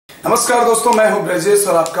नमस्कार दोस्तों, मैं हूं ब्रजेश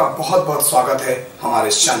और आपका बहुत बहुत स्वागत है हमारे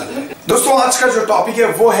इस चैनल में। दोस्तों, आज का जो टॉपिक है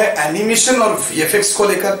वो है एनिमेशन और वीएफएक्स को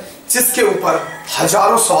लेकर, जिसके ऊपर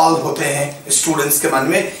हजारों सवाल होते हैं स्टूडेंट्स के मन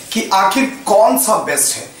में कि आखिर कौन सा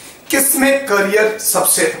बेस्ट है, किसमें करियर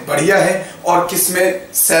सबसे बढ़िया है और किसमें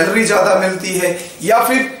सैलरी ज्यादा मिलती है, या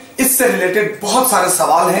फिर इससे रिलेटेड बहुत सारे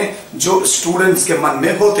सवाल हैं जो स्टूडेंट्स के मन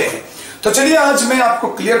में होते हैं। तो चलिए आज मैं आपको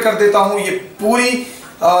क्लियर कर देता हूं ये पूरी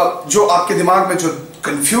जो आपके दिमाग में जो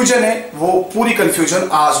कंफ्यूजन है वो पूरी कंफ्यूजन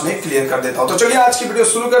आज मैं क्लियर कर देता हूं। तो चलिए आज की वीडियो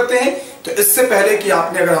शुरू करते हैं। तो इससे पहले कि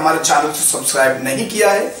आपने अगर हमारे चैनल को सब्सक्राइब नहीं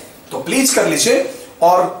किया है तो प्लीज कर लीजिए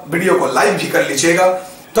और वीडियो को लाइक भी कर लीजिएगा।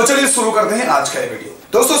 तो चलिए शुरू करते हैं आज का ये वीडियो।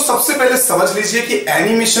 दोस्तों, सबसे पहले समझ लीजिए कि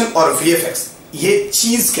एनिमेशन और वीएफएक्स ये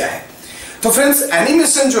चीज क्या है। तो फ्रेंड्स,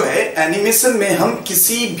 एनिमेशन जो है, एनिमेशन में हम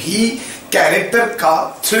किसी भी कैरेक्टर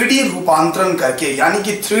का 3D रूपांतरण करके, यानी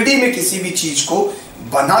कि 3D में किसी भी चीज को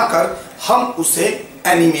बनाकर हम उसे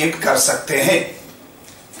एनिमेट कर सकते हैं।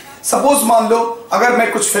 सपोज मान लो, अगर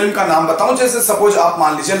मैं कुछ फिल्म का नाम बताऊं, जैसे सपोज आप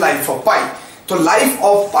मान लीजिए लाइफ ऑफ पाई। तो लाइफ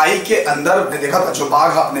ऑफ पाई के अंदर मैंने देखा था, जो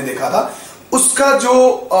बाघ आपने देखा था, उसका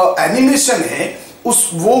जो एनिमेशन है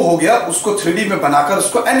वो हो गया, उसको 3D में बनाकर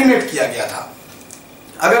उसको एनिमेट किया गया था।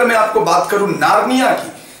 अगर मैं आपको बात करूं नार्निया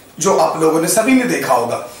की, जो आप लोगों ने सभी ने देखा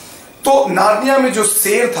होगा, तो नार्निया में जो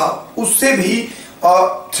शेर था उससे भी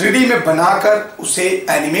 3D में बनाकर उसे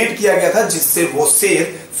एनिमेट किया गया था, जिससे वो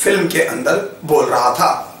शेर फिल्म के अंदर बोल रहा था।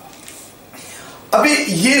 अभी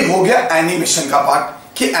ये हो गया एनिमेशन का पार्ट,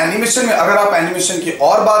 कि एनिमेशन में अगर आप एनिमेशन की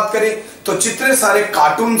और बात करें तो जितने सारे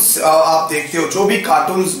कार्टून्स आप देखते हो, जो भी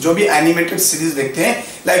कार्टून्स, जो भी एनिमेटेड सीरीज देखते हैं,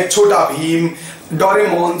 लाइक छोटा भीम,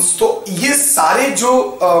 डोरेमोन्स, तो ये सारे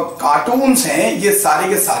जो कार्टून्स हैं ये सारे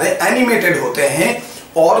के सारे एनिमेटेड होते हैं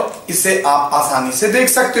और इसे आप आसानी से देख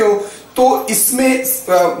सकते हो। तो इसमें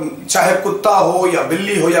चाहे कुत्ता हो या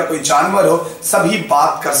बिल्ली हो या कोई जानवर हो, सभी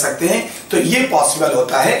बात कर सकते हैं। तो ये पॉसिबल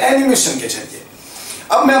होता है एनिमेशन के जरिए।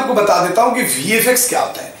 अब मैं आपको बता देता हूं कि वीएफएक्स क्या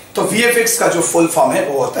होता है। तो वीएफएक्स का जो फुल फॉर्म है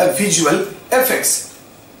वो होता है विजुअल इफेक्ट्स,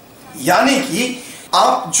 यानी कि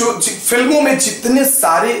आप जो फिल्मों में जितने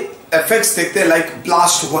सारे इफेक्ट्स देखते हैं, लाइक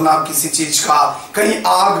ब्लास्ट होना किसी चीज का, कहीं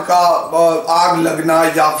आग लगना,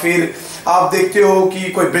 या फिर आप देखते हो कि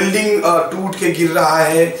कोई बिल्डिंग टूट के गिर रहा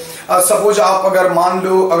है। सपोज आप अगर मान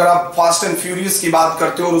लो, अगर आप फास्ट एंड फ्यूरियस की बात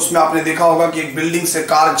करते हो और उसमें आपने देखा होगा कि एक बिल्डिंग से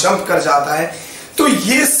कार जंप कर जाता है, तो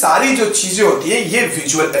ये सारी जो चीजें होती है ये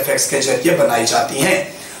विजुअल इफेक्ट्स के जरिए बनाई जाती हैं।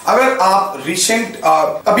 अगर आप रिसेंट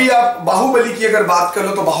अभी आप बाहुबली की अगर बात करो,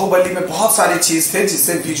 तो बाहुबली में बहुत सारी चीज थे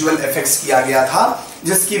जिससे विजुअल इफेक्ट्स किया गया था,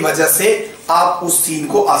 जिसकी वजह से आप उस सीन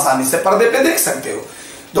को आसानी से पर्दे पे देख सकते हो।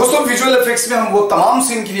 दोस्तों, विजुअल इफेक्ट्स में हम वो तमाम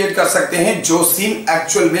सीन क्रिएट कर सकते हैं जो सीन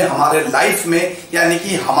एक्चुअल में हमारे लाइफ में, यानी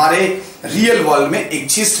कि हमारे रियल वर्ल्ड में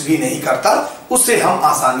एग्जिस्ट भी नहीं करता, उसे हम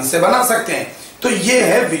आसानी से बना सकते हैं। तो ये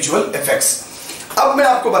है विजुअल इफेक्ट्स। अब मैं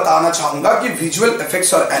आपको बताना चाहूंगा कि विजुअल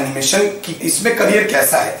इफेक्ट्स और एनिमेशन की इसमें करियर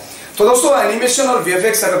कैसा है। तो दोस्तों, एनिमेशन और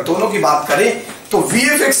वीएफएक्स अगर दोनों की बात करें तो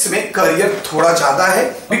वीएफएक्स में करियर थोड़ा ज्यादा है,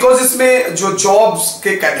 बिकॉज इसमें जो जॉब्स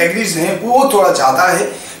के कैटेगरीज हैं वो थोड़ा ज्यादा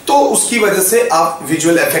है, तो उसकी वजह से आप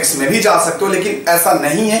विजुअल इफेक्ट्स में भी जा सकते हो। लेकिन ऐसा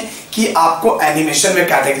नहीं है कि आपको एनिमेशन में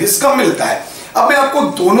कैटेगरीज कम मिलता है। अब मैं आपको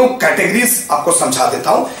दोनों कैटेगरीज आपको समझा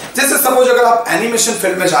देता हूं। जैसे सपोज अगर आप एनिमेशन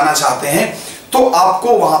फील्ड में जाना चाहते हैं तो आपको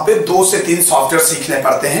वहां पे 2 से 3 सॉफ्टवेयर सीखने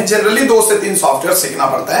पड़ते हैं। जनरली 2 से 3 सॉफ्टवेयर सीखना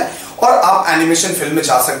पड़ता है और आप एनिमेशन फील्ड में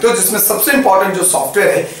जा सकते हो, जिसमें सबसे इंपॉर्टेंट जो सॉफ्टवेयर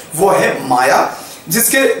है वो है माया,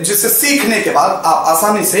 जिसे सीखने के बाद आप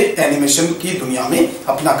आसानी से एनिमेशन की दुनिया में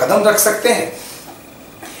अपना कदम रख सकते हैं।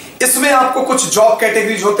 इसमें आपको कुछ जॉब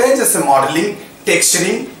कैटेगरीज होते हैं, जैसे modelling,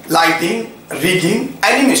 texturing, lighting, rigging,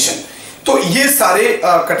 animation. तो ये सारे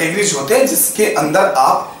कैटेगरीज होते हैं जिसके अंदर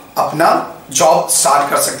आप अपना जॉब स्टार्ट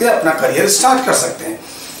कर सकते हैं, अपना करियर स्टार्ट कर सकते हैं।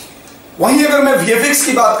 वहीं अगर मैं वीएफएक्स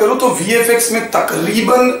की बात करूं तो वीएफएक्स में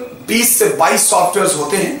तकरीबन 20 से 22 सॉफ्टवेयर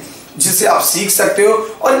होते हैं जिसे आप सीख सकते हो,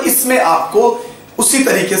 और इसमें आपको उसी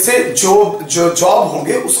तरीके से जो जॉब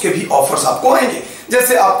होंगे उसके भी ऑफर्स आपको आएंगे।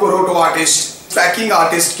 जैसे आपको रोटो आर्टिस्ट, ट्रैकिंग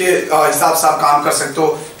आर्टिस्ट के हिसाब से आप काम कर सकते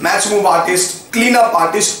हो, match move artist, clean up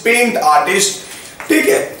artist, paint artist, ठीक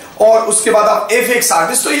है, और उसके बाद आप एफएक्स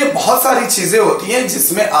आर्टिस्ट। तो ये बहुत सारी चीजें होती हैं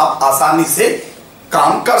जिसमें आप आसानी से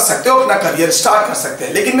काम कर सकते हो, अपना करियर स्टार्ट कर सकते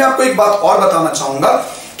हैं। लेकिन मैं आपको एक बात और बताना चाहूंगा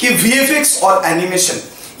कि वीएफएक्स और एनिमेशन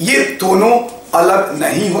ये दोनों अलग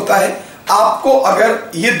नहीं होता है। आपको अगर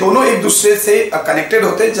ये दोनों एक दूसरे से कनेक्टेड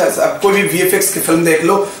होते हैं, जैसे कोई भी वीएफएक्स की फिल्म देख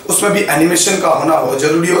लो, उसमें भी एनिमेशन का होना बहुत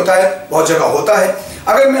जरूरी होता है, बहुत जगह होता है।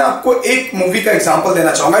 अगर मैं आपको एक मूवी का एग्जांपल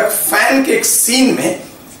देना चाहूंगा, फैन के एक सीन में,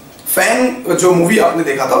 फैन जो मूवी आपने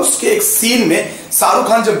देखा था उसके एक सीन में शाहरुख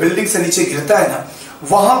खान जब बिल्डिंग से नीचे गिरता है ना,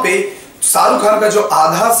 वहां पे शाहरुख खान का जो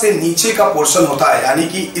आधा से नीचे का पोर्शन होता है, यानी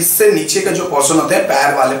कि इससे नीचे का जो पोर्शन होते हैं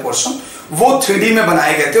पैर वाले पोर्शन, वो 3D में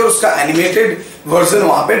बनाए गए थे और उसका एनिमेटेड वर्जन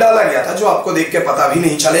वहां पे डाला गया था, जो आपको देख के पता भी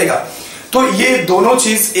नहीं चलेगा। तो ये दोनों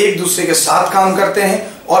चीज एक दूसरे के साथ काम करते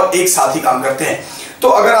हैं और एक साथ ही काम करते हैं। तो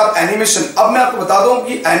अगर आप एनिमेशन, अब मैं आपको बता दूं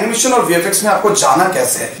कि एनिमेशन और वीएफएक्स में आपको जाना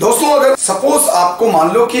कैसे है। दोस्तों, अगर सपोज आपको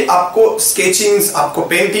मान लो कि आपको स्केचिंग्स, आपको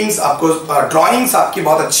पेंटिंग्स, आपको ड्राइंग्स आपकी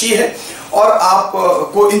बहुत अच्छी है और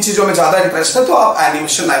आपको इन चीजों में ज्यादा इंटरेस्ट है, तो आप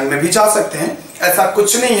एनिमेशन लाइन में भी जा सकते हैं। ऐसा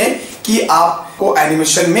कुछ नहीं है कि आपको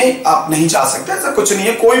एनिमेशन में आप नहीं जा सकते, ऐसा कुछ नहीं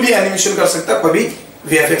है। कोई भी एनिमेशन कर सकता है, कोई भी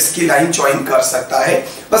वीएफएक्स की लाइन ज्वाइन कर सकता है,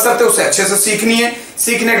 बस करते उसे अच्छे से सीखनी है।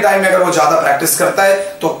 सीखने के टाइम में अगर वो ज्यादा प्रैक्टिस करता है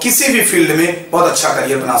तो किसी भी फील्ड में बहुत अच्छा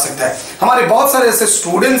करियर बना सकता है। हमारे बहुत सारे ऐसे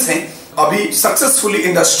स्टूडेंट्स हैं अभी सक्सेसफुली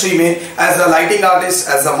इंडस्ट्री में, as a lighting artist,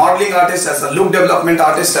 as a modelling artist, as a look development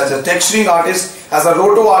artist, as a texturing artist, as a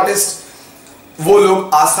रोटो आर्टिस्ट। वो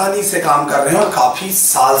लोग आसानी से काम कर रहे हैं और काफी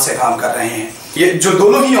साल से काम कर रहे हैं। ये जो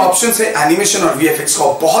दोनों ही ऑप्शंस है, एनिमेशन और वीएफएक्स का,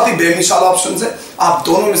 बहुत ही बेमिसाल ऑप्शंस है। आप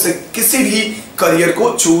दोनों में से किसी भी करियर को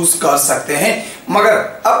चूज कर सकते हैं। मगर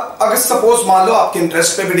अब अगर सपोज मान लो, आपके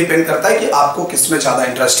इंटरेस्ट पे भी डिपेंड करता है कि आपको किस में ज्यादा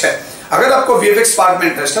इंटरेस्ट है। अगर आपको वीएफएक्स पार्ट में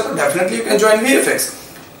इंटरेस्ट है तो definitely you can join VFX.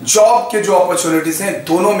 Job के जो अपॉर्चुनिटीज हैं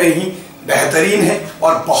दोनों में ही बेहतरीन है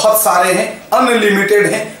और बहुत सारे हैं, अनलिमिटेड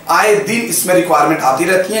हैं। आए दिन इसमें रिक्वायरमेंट आती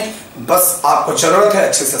रहती है। बस आपको जरूरत है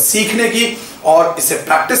अच्छे से सीखने की और इसे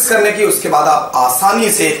प्रैक्टिस करने की। उसके बाद आप आसानी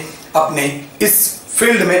से अपने इस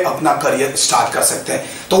फील्ड में अपना करियर स्टार्ट कर सकते हैं।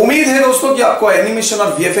 तो उम्मीद है दोस्तों कि आपको एनिमेशन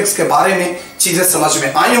और वीएफएक्स के बारे में चीजें समझ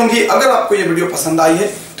में आई होंगी। अगर आपको ये वीडियो पसंद आई है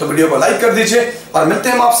तो वीडियो को लाइक कर दीजिए और मिलते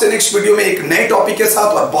हैं हम आपसे नेक्स्ट वीडियो में एक नए टॉपिक के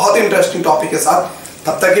साथ और बहुत इंटरेस्टिंग टॉपिक के साथ।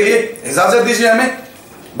 तब तक के लिए इजाजत दीजिए हमें।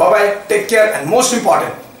 Bye bye, take care and most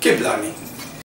important, keep learning.